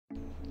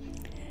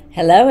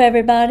Hello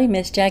everybody,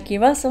 Miss Jackie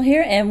Russell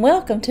here, and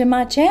welcome to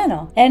my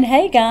channel. And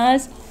hey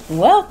guys,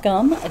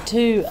 welcome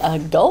to a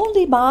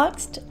Goldie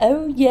Boxed.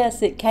 Oh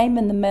yes, it came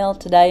in the mail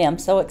today. I'm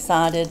so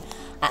excited.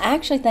 I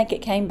actually think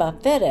it came by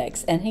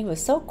FedEx, and he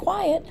was so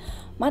quiet.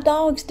 My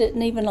dogs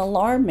didn't even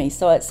alarm me,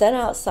 so it sat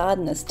outside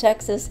in this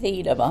Texas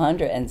heat of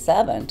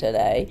 107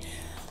 today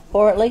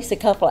for at least a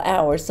couple of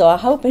hours, so I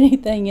hope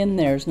anything in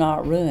there is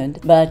not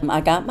ruined. But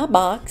I got my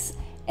box,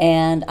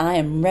 and I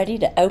am ready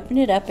to open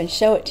it up and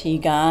show it to you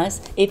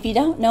guys. If you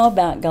don't know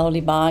about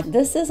Goldie Boxed,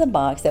 this is a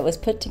box that was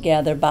put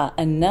together by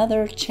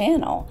another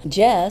channel,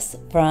 Jess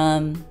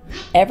from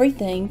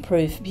Everything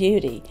Proof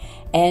Beauty.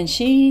 And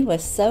she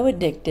was so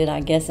addicted,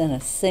 I guess in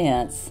a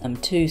sense,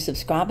 to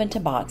subscribing to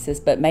boxes,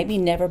 but maybe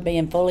never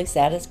being fully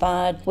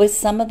satisfied with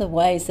some of the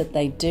ways that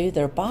they do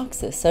their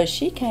boxes. So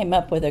she came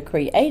up with a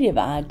creative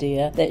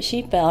idea that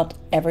she felt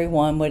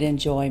everyone would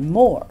enjoy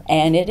more.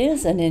 And it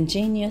is an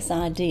ingenious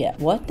idea.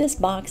 What this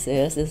box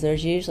is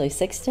there's usually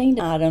 16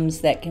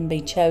 items that can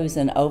be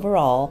chosen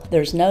overall.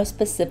 There's no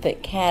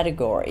specific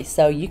category,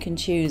 so you can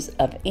choose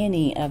of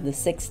any of the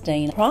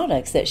 16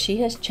 products that she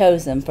has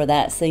chosen for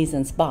that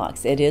season's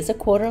box. It is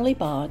a quarterly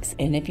box,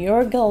 and if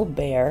you're a gold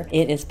bear,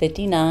 it is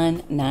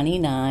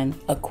 $59.99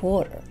 a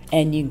quarter.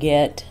 And you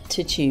get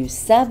to choose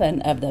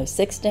 7 of those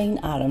 16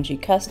 items. You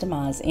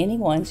customize any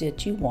ones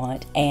that you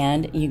want,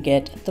 and you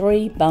get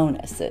 3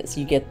 bonuses.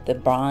 You get the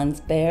bronze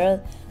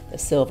bear, the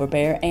silver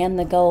bear, and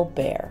the gold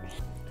bear.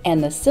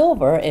 And the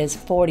silver is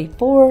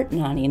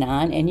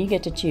 $44.99, and you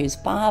get to choose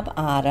 5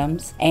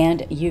 items,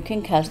 and you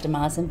can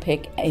customize and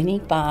pick any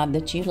 5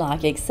 that you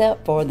like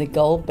except for the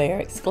gold bear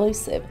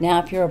exclusive.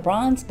 Now if you're a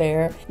bronze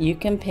bear, you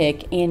can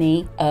pick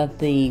any of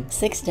the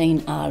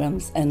 16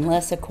 items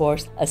unless of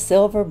course a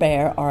silver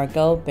bear or a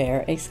gold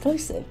bear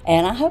exclusive.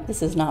 And I hope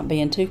this is not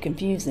being too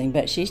confusing,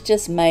 but she's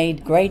just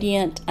made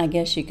gradient, I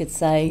guess you could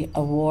say,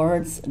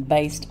 awards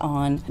based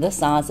on the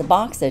size of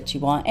box that you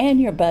want and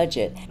your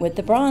budget. With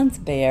the bronze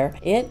bear,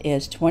 it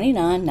is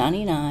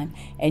 $29.99,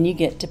 and you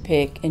get to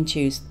pick and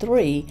choose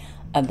 3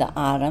 of the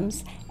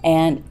items.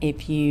 And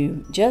if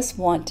you just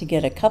want to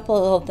get a couple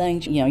of little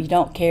things, you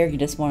don't care, you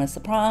just want a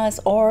surprise,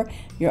 or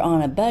you're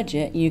on a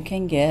budget, you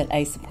can get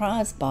a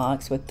surprise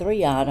box with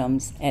 3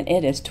 items, and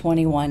it is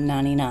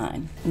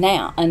 $21.99.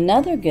 Now,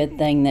 another good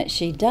thing that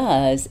she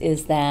does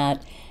is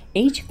that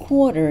each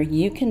quarter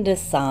you can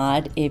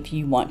decide if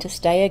you want to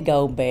stay a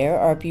gold bear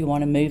or if you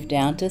want to move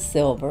down to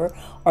silver,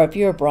 or if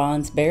you're a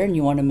bronze bear and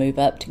you want to move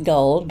up to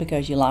gold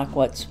because you like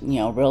what's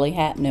really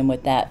happening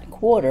with that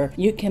quarter,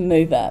 you can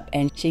move up.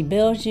 And she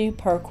bills you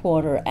per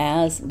quarter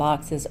as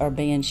boxes are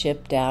being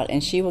shipped out,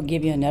 and she will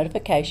give you a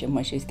notification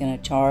when she's going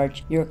to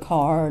charge your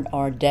card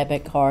or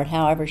debit card,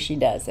 however she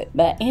does it.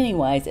 But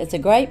anyways, it's a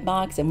great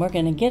box, and we're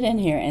going to get in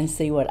here and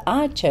see what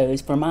I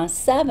chose for my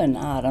 7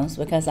 items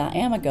because I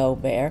am a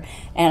gold bear,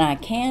 and I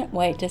can't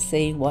wait to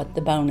see what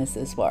the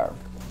bonuses were.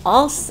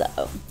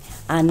 Also,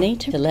 I need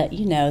to let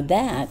you know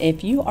that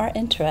if you are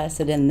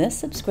interested in this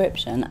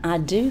subscription, I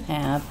do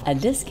have a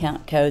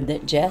discount code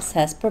that Jess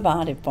has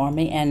provided for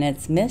me, and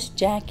it's Miss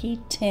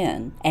Jackie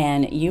 10,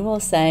 and you will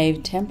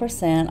save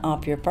 10%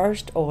 off your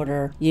first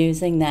order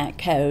using that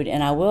code,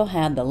 and I will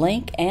have the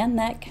link and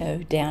that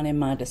code down in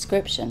my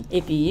description.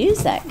 If you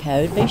use that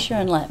code, be sure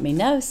and let me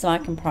know so I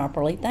can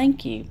properly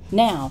thank you.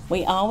 Now,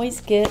 we always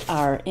get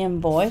our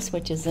invoice,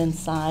 which is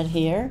inside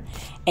here,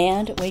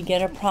 and we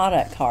get a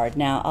product card.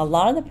 Now, a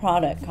lot of the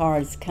product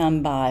cards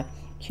come by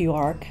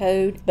QR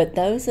code, but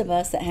those of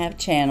us that have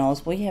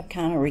channels, we have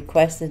kind of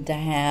requested to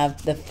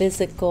have the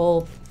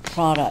physical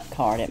product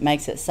card. It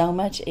makes it so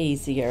much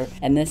easier,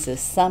 and this is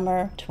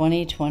summer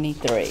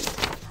 2023.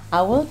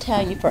 I will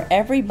tell you, for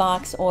every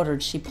box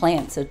ordered, she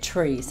plants a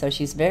tree. So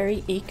she's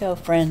very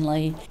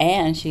eco-friendly,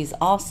 and she's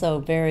also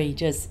very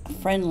just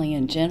friendly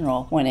in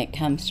general when it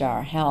comes to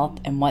our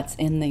health and what's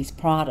in these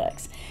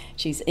products.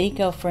 She's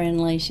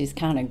eco-friendly, she's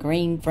kind of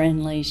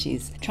green-friendly, she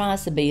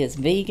tries to be as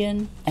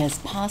vegan as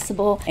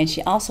possible, and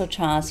she also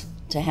tries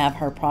to have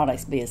her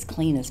products be as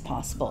clean as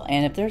possible.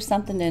 And if there's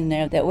something in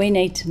there that we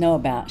need to know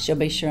about, she'll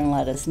be sure and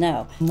let us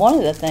know. One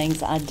of the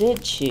things I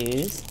did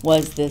choose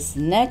was this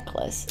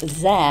necklace,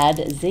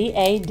 ZAD,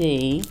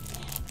 Z-A-D.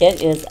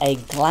 It is a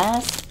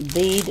glass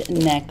bead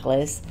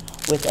necklace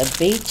with a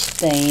beach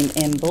theme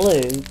in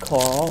blue,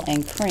 coral,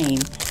 and cream,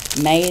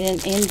 made in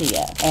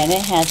India. And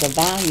it has a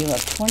value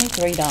of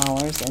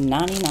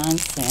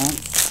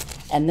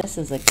 $23.99. And this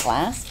is a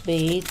glass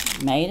bead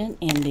made in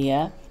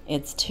India.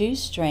 It's 2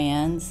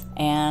 strands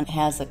and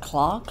has a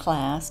claw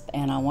clasp,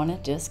 and I want to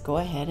just go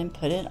ahead and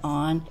put it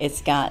on.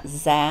 It's got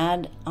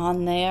ZAD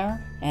on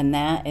there, and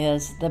that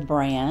is the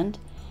brand.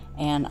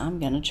 And I'm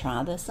going to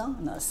try this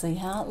on. Let's see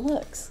how it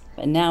looks.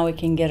 And now we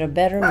can get a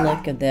better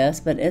look at this,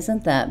 but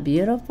isn't that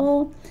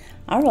beautiful?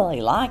 I really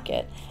like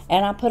it.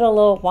 And I put a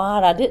little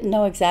white. I didn't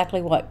know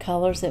exactly what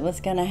colors it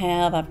was going to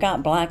have. I've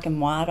got black and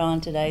white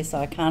on today, so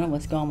I kind of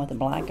was going with a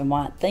black and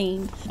white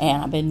theme.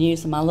 And I've been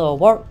using my little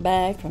work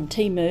bag from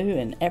Temu,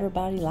 and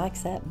everybody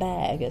likes that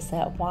bag. It's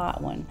that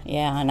white one.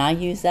 Yeah, and I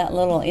use that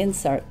little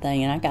insert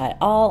thing, and I got it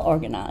all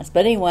organized.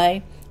 But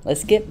anyway,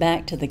 let's get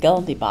back to the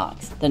Goldie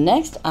Box. The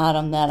next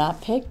item that I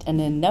picked,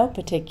 and in no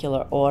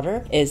particular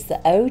order, is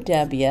the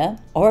OW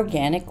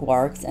Organic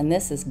Works, and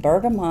this is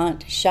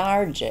Bergamot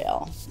Shower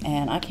Gel.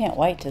 And I can't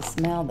wait to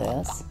smell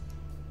this.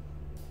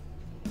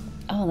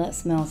 Oh, that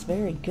smells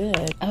very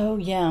good. Oh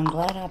yeah, I'm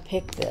glad I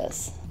picked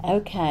this.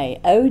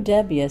 Okay,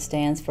 OW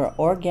stands for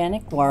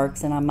Organic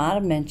Works, and I might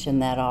have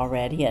mentioned that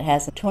already. It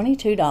has a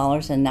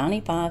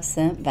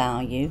 $22.95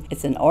 value.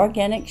 It's an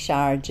organic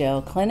shower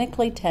gel,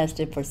 clinically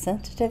tested for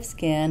sensitive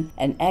skin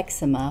and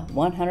eczema,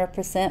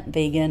 100%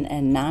 vegan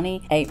and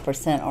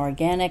 98%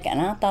 organic,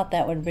 and I thought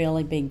that would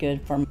really be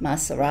good for my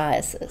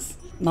psoriasis.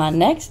 My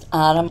next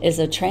item is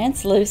a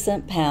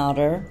translucent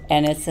powder,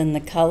 and it's in the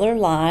color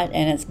Light,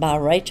 and it's by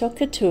Rachel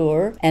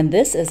Couture, and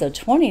this is a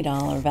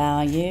 $20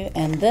 value,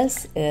 and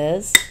this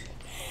is,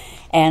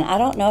 and I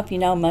don't know if you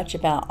know much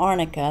about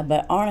arnica,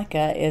 but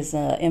arnica is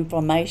an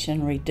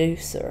inflammation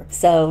reducer.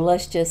 So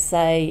let's just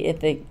say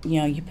if it,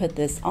 you put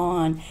this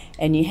on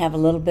and you have a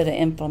little bit of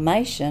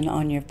inflammation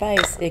on your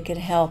face, it could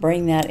help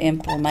bring that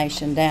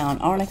inflammation down.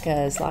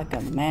 Arnica is like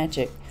a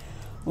magic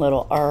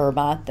little herb,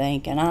 I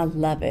think, and I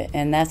love it,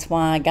 and that's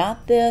why I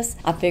got this.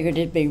 I figured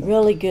it'd be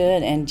really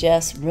good, and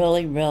Jess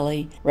really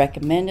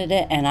recommended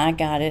it, and I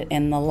got it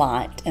in the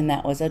Light, and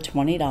that was a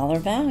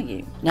 $20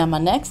 value. Now my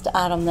next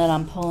item that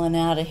I'm pulling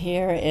out of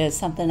here is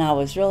something I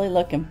was really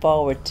looking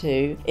forward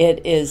to.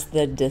 It is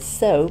the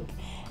Soap,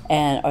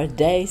 or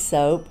Day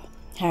Soap,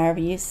 however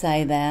you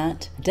say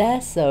that.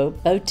 Xoxo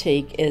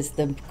Boutique is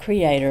the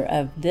creator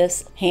of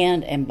this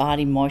hand and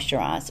body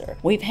moisturizer.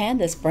 We've had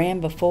this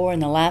brand before,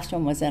 and the last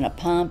one was in a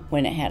pump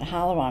when it had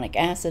hyaluronic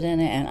acid in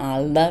it, and I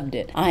loved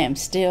it. I am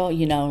still,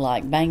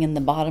 like banging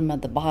the bottom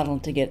of the bottle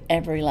to get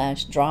every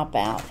last drop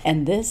out.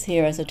 And this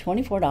here is a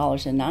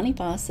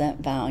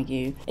 $24.95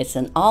 value. It's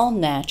an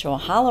all-natural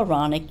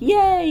hyaluronic,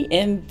 yay,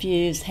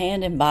 infused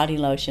hand and body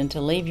lotion to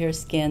leave your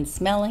skin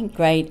smelling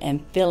great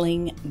and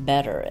feeling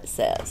better, it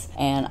says.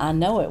 And I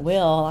know it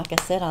will. Like I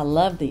said, I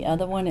love the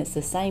other one. It's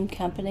the same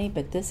company,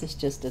 but this is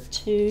just a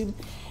tube,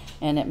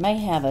 and it may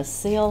have a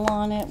seal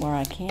on it where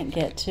I can't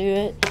get to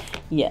it.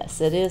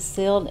 Yes, it is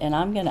sealed, and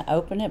I'm going to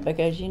open it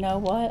because you know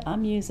what?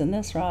 I'm using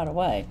this right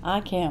away.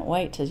 I can't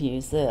wait to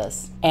use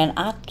this. And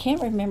I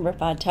can't remember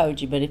if I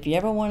told you, but if you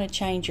ever want to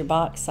change your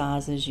box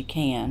sizes, you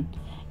can.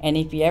 And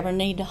if you ever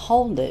need to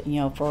hold it,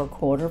 for a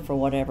quarter for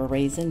whatever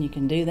reason, you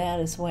can do that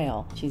as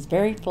well. She's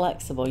very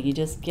flexible. You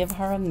just give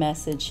her a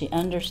message. She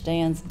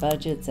understands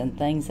budgets and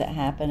things that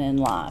happen in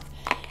life.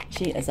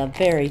 She is a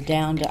very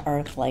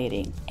down-to-earth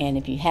lady. And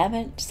if you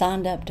haven't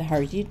signed up to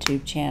her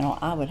YouTube channel,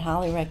 I would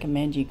highly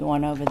recommend you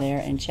going over there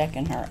and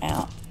checking her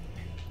out.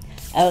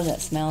 Oh,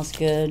 that smells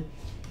good.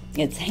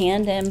 It's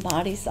hand and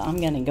body, so I'm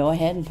going to go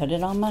ahead and put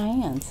it on my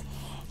hands.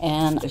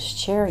 And it's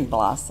cherry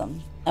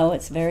blossom. Oh,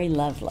 it's very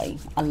lovely.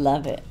 I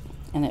love it.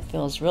 And it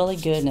feels really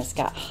good, and it's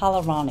got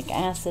hyaluronic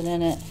acid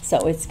in it,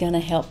 so it's going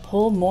to help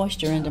pull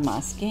moisture into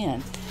my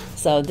skin.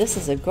 So this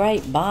is a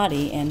great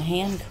body and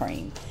hand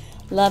cream.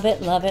 Love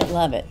it, love it,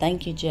 love it.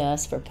 Thank you,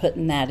 Jess, for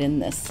putting that in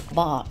this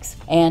box.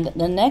 And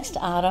the next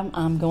item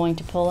I'm going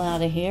to pull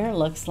out of here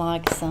looks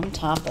like some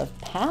type of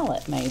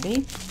palette,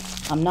 maybe.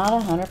 I'm not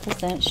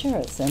 100% sure.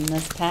 It's in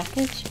this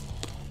package,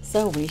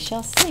 so we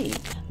shall see.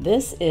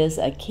 This is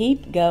a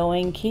Keep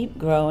Going, Keep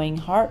Growing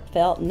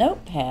Heartfelt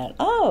Notepad.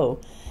 Oh,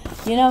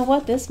 you know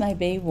what? This may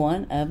be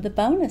one of the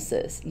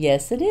bonuses.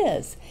 Yes, it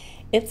is.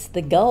 It's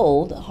the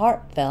Gold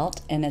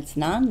Heartfelt, and it's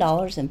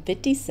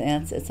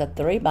 $9.50. It's a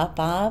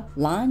 3x5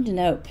 lined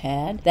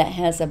notepad that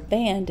has a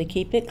band to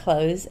keep it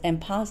closed and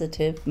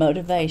positive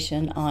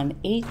motivation on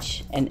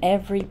each and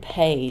every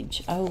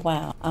page. Oh,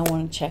 wow. I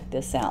want to check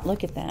this out.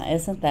 Look at that.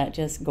 Isn't that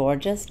just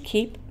gorgeous?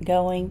 Keep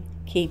going,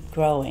 keep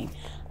growing.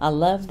 I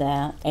love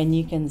that. And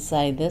you can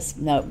say this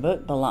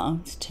notebook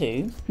belongs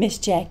to Miss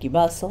Jackie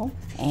Russell,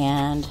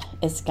 and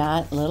it's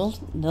got little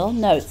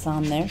notes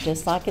on there,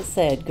 just like it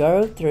said,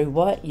 go through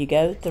what you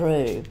go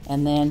through.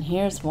 And then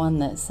here's one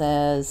that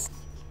says,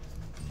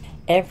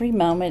 every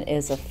moment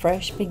is a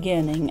fresh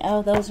beginning.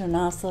 Oh, those are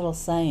nice little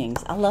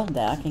sayings. I love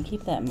that. I can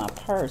keep that in my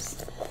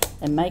purse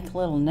and make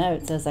little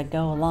notes as I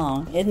go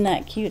along. Isn't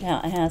that cute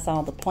how it has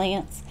all the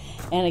plants?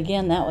 And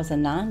again, that was a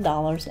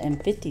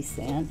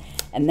 $9.50,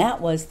 and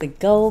that was the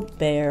Gold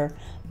Bear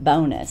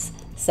bonus.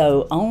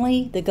 So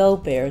only the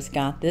Gold Bears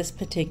got this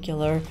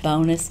particular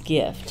bonus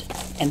gift,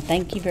 and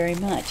thank you very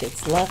much.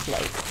 It's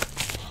lovely.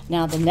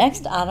 Now the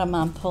next item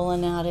I'm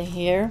pulling out of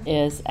here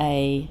is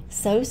a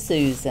So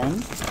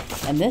Susan,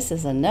 And this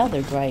is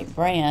another great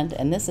brand,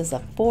 and this is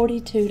a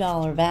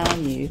 $42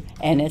 value,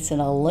 and it's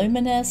an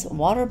luminous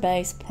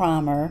water-based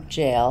primer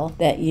gel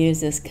that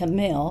uses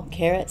chamomile,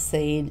 carrot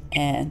seed,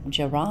 and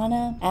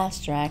guarana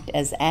extract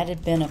as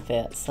added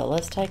benefits. So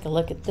let's take a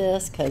look at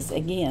this, because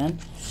again,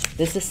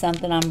 this is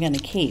something I'm going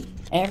to keep.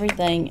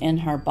 Everything in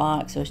her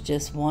box was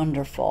just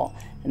wonderful.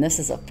 And this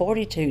is a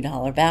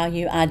 $42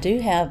 value. I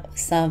do have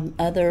some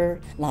other,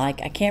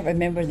 like, I can't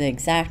remember the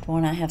exact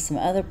one. I have some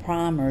other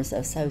primers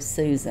of So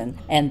Susan,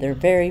 and they're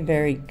very,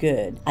 very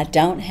good. I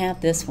don't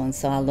have this one,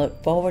 so I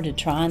look forward to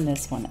trying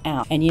this one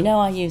out. And you know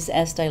I use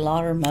Estee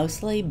Lauder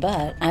mostly,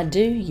 but I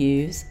do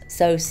use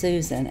So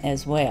Susan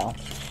as well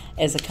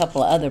as a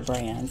couple of other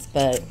brands,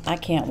 but I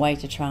can't wait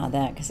to try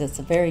that because it's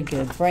a very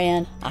good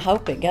brand. I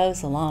hope it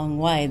goes a long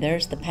way.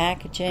 There's the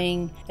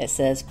packaging. It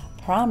says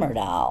primer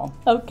doll.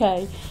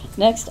 Okay,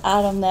 next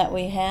item that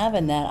we have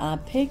and that I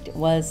picked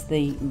was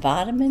the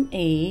vitamin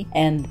E,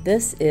 and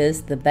this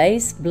is the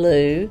base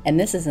blue, and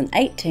this is an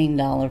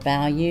 $18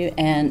 value,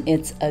 and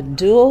it's a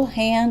dual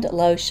hand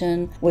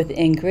lotion with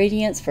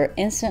ingredients for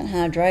instant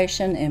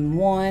hydration in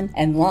one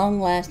and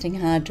long-lasting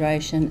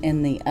hydration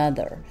in the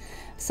other.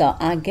 So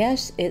I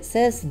guess it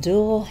says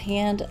dual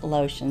hand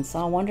lotion, so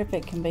I wonder if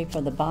it can be for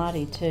the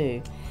body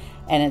too.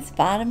 And it's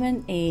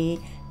vitamin E,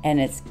 and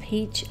it's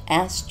peach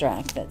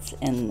extract that's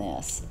in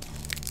this.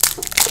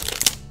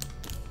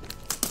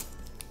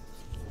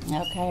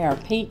 Okay, our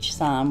peach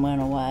sign went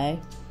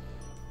away.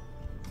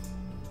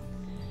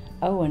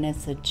 Oh, and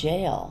it's a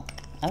gel.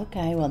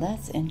 Okay, well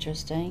that's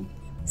interesting.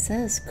 It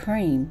says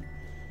cream.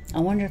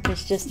 I wonder if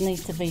it just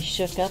needs to be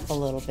shook up a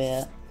little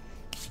bit,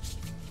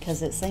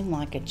 because it seemed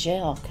like a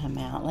gel come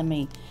out. Let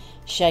me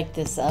shake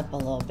this up a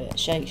little bit.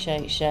 Shake,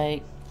 shake,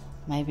 shake.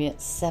 Maybe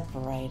it's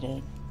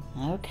separated.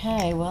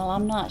 Okay, well,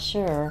 I'm not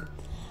sure.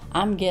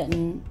 I'm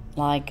getting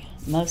like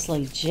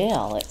mostly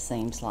gel, it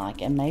seems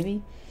like, and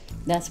maybe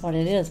that's what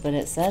it is, but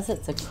it says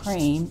it's a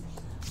cream.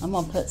 I'm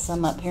gonna put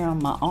some up here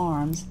on my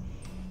arms,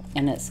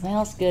 and it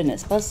smells good, and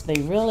it's supposed to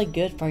be really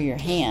good for your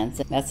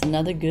hands. That's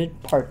another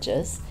good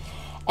purchase.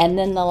 And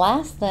then the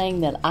last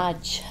thing that I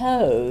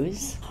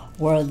chose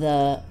were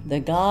the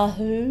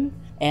Gahoo,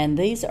 and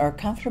these are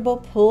comfortable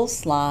pool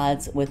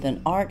slides with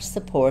an arch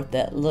support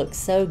that looks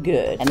so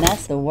good. And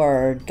that's the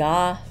word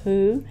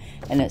Gahoo,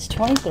 and it's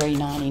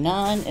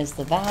 $23.99 is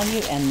the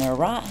value, and they're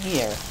right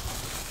here.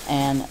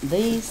 And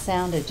these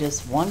sounded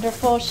just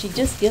wonderful. She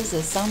just gives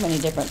us so many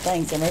different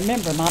things. And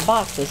remember, my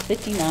box was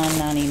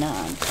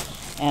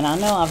 $59.99, and I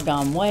know I've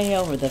gone way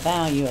over the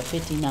value of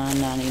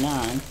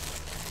 $59.99.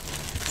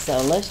 So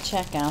let's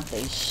check out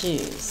these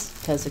shoes,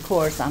 because of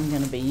course I'm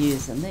going to be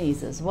using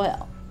these as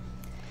well.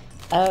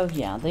 Oh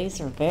yeah, these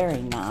are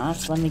very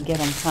nice. Let me get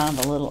them kind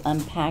of a little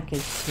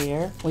unpackaged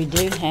here. We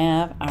do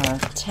have our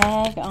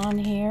tag on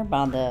here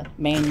by the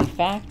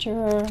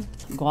manufacturer,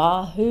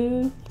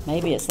 Wahoo.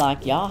 Maybe it's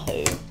like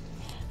Yahoo.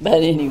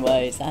 But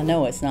anyways, I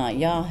know it's not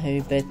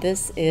Yahoo, but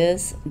this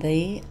is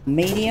the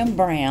medium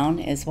brown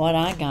is what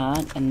I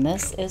got, and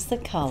this is the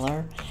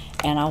color.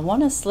 And I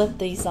want to slip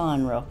these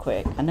on real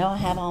quick. I know I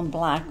have on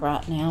black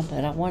right now,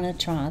 but I want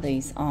to try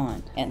these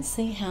on and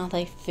see how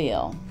they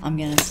feel. I'm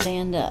going to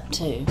stand up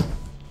too.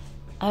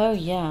 Oh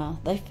yeah,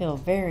 they feel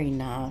very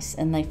nice,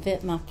 and they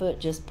fit my foot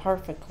just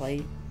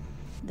perfectly.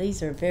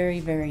 These are very,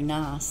 very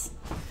nice.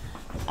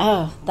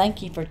 Oh,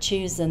 thank you for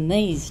choosing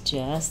these,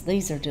 Jess.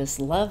 These are just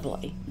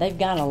lovely. They've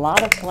got a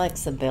lot of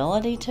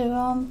flexibility to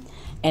them,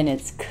 and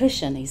it's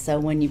cushiony, so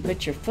when you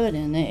put your foot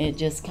in it, it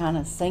just kind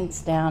of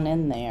sinks down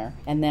in there.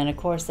 And then, of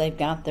course, they've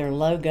got their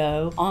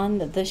logo on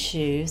the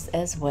shoes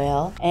as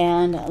well.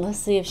 And let's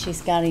see if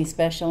she's got any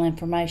special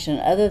information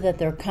other than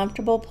they're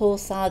comfortable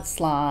poolside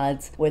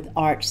slides with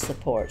arch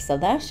support. So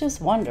that's just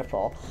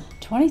wonderful.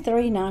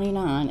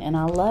 $23.99, and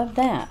I love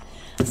that.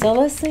 So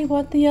let's see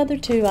what the other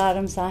two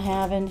items I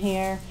have in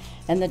here.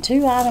 And the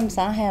two items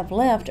I have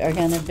left are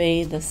going to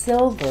be the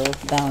silver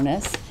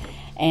bonus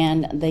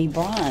and the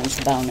bronze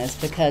bonus,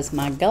 because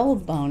my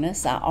gold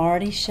bonus I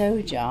already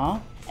showed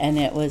y'all, and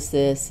it was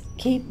this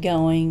keep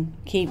going,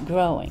 keep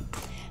growing.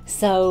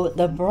 So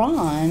the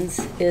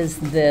bronze is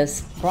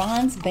this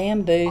bronze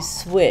bamboo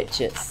switch,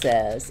 it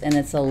says, and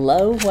it's a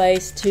low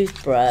waste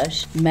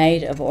toothbrush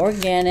made of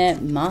organic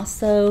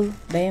Xoxo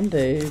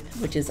bamboo,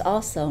 which is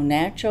also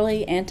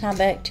naturally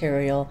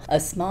antibacterial, a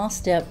small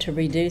step to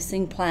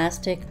reducing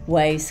plastic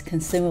waste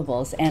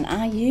consumables. And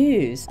I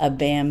use a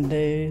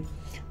bamboo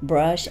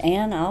brush,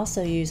 and I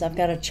also I've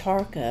got a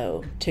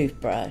charcoal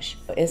toothbrush.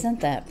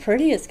 Isn't that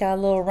pretty? It's got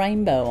a little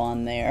rainbow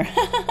on there.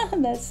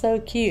 That's so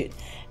cute.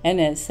 And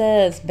it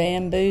says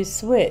bamboo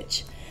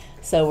switch.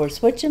 So we're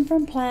switching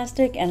from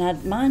plastic,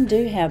 and mine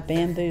do have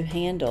bamboo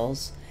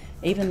handles.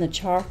 Even the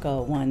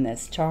charcoal one,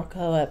 that's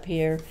charcoal up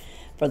here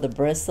for the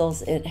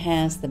bristles, it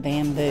has the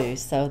bamboo.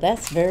 So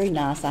that's very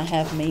nice. I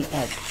have me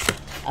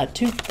a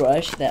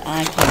toothbrush that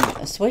I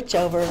can switch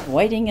over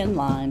waiting in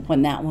line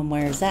when that one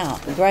wears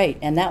out. Great.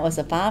 And that was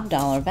a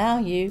 $5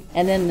 value.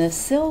 And then the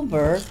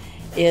silver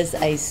is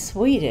a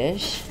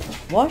Swedish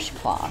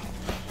washcloth.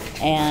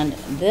 And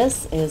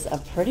this is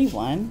a pretty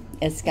one.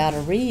 It's got a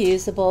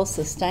reusable,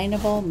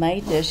 sustainable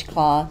made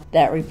dishcloth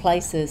that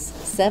replaces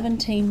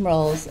 17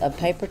 rolls of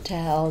paper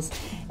towels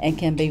and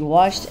can be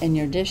washed in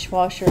your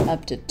dishwasher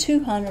up to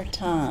 200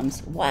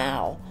 times.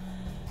 Wow,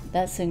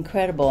 that's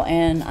incredible.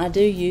 And I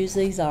do use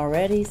these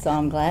already, so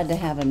I'm glad to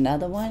have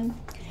another one.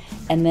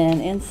 And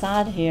then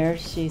inside here,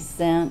 she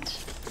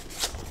sent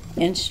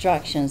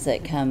instructions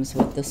that comes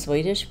with the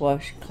Swedish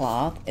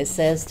washcloth. It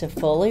says to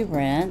fully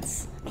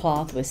rinse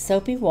cloth with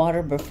soapy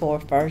water before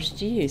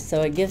first use.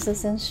 So it gives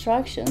us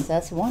instructions.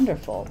 That's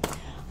wonderful.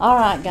 All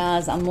right,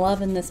 guys, I'm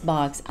loving this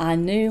box. I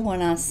knew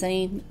when I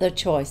seen the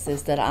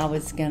choices that I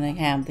was going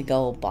to have the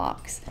gold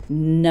box.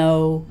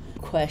 No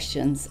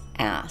questions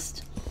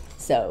asked.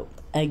 So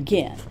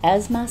again,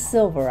 as my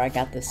silver, I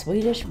got the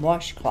Swedish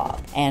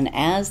washcloth. And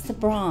as the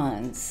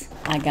bronze,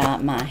 I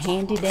got my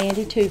handy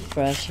dandy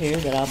toothbrush here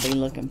that I'll be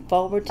looking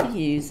forward to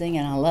using.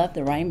 And I love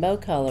the rainbow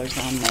colors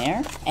on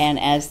there. And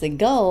as the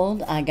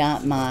gold, I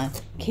got my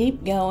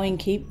Keep Going,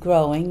 Keep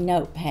Growing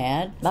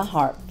notepad by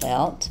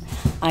Heartfelt.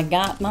 I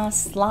got my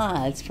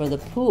slides for the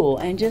pool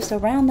and just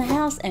around the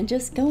house and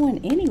just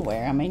going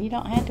anywhere. I mean, you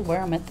don't have to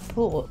wear them at the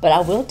pool. But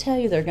I will tell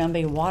you, they're going to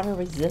be water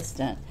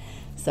resistant.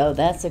 So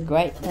that's a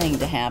great thing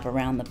to have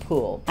around the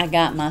pool. I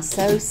got my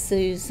So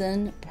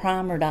Susan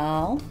primer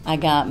doll. I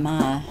got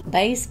my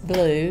base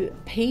blue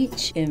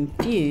peach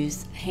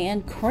infused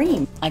hand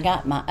cream. I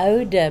got my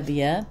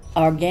OW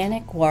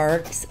Organic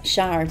Works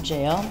shower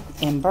gel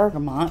in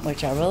bergamot,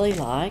 which I really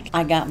like.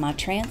 I got my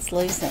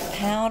translucent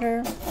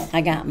powder. I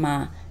got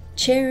my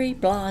Cherry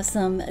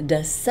Blossom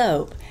de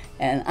soap,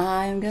 and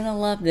I'm gonna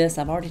love this.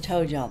 I've already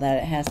told y'all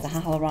that it has the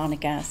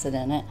hyaluronic acid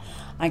in it.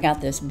 I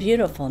got this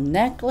beautiful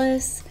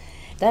necklace.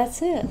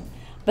 That's it.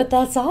 But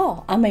that's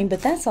all. I mean,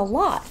 but that's a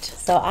lot.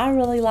 So I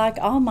really like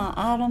all my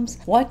items.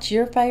 What's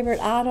your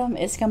favorite item?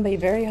 It's going to be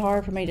very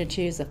hard for me to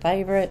choose a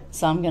favorite,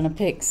 so I'm going to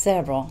pick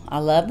several. I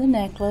love the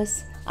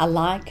necklace. I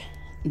like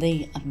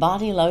the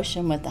body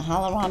lotion with the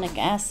hyaluronic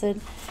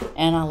acid,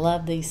 and I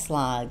love these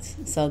slides.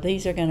 So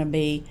these are going to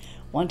be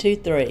 1, 2,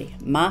 3,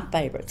 my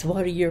favorites.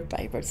 What are your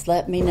favorites?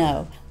 Let me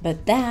know.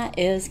 But that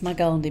is my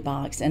Goldie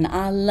box, and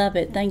I love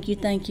it. Thank you,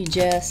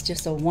 Jess.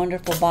 Just a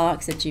wonderful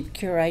box that you've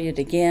curated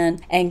again.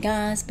 And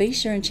guys, be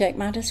sure and check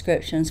my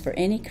descriptions for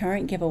any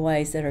current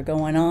giveaways that are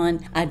going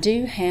on. I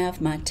do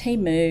have my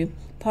Temu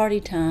Party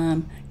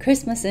Time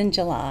Christmas in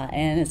July,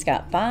 and it's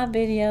got 5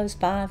 videos,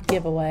 5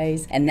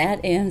 giveaways, and that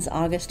ends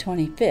August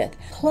 25th.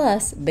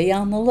 Plus, be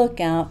on the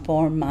lookout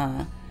for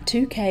my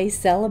 2K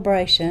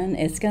celebration.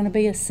 It's going to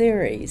be a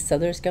series, so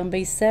there's going to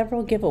be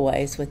several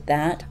giveaways with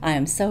that. I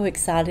am so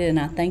excited, and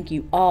I thank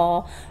you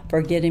all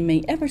for getting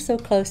me ever so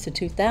close to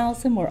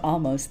 2,000. We're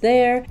almost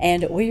there,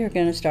 and we are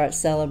going to start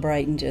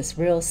celebrating just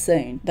real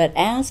soon. But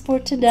as for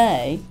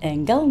today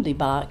and Goldie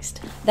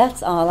Boxed,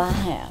 that's all I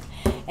have.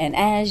 And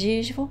as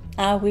usual,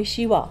 I wish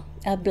you all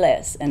a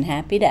blessed and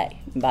happy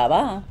day.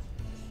 Bye-bye.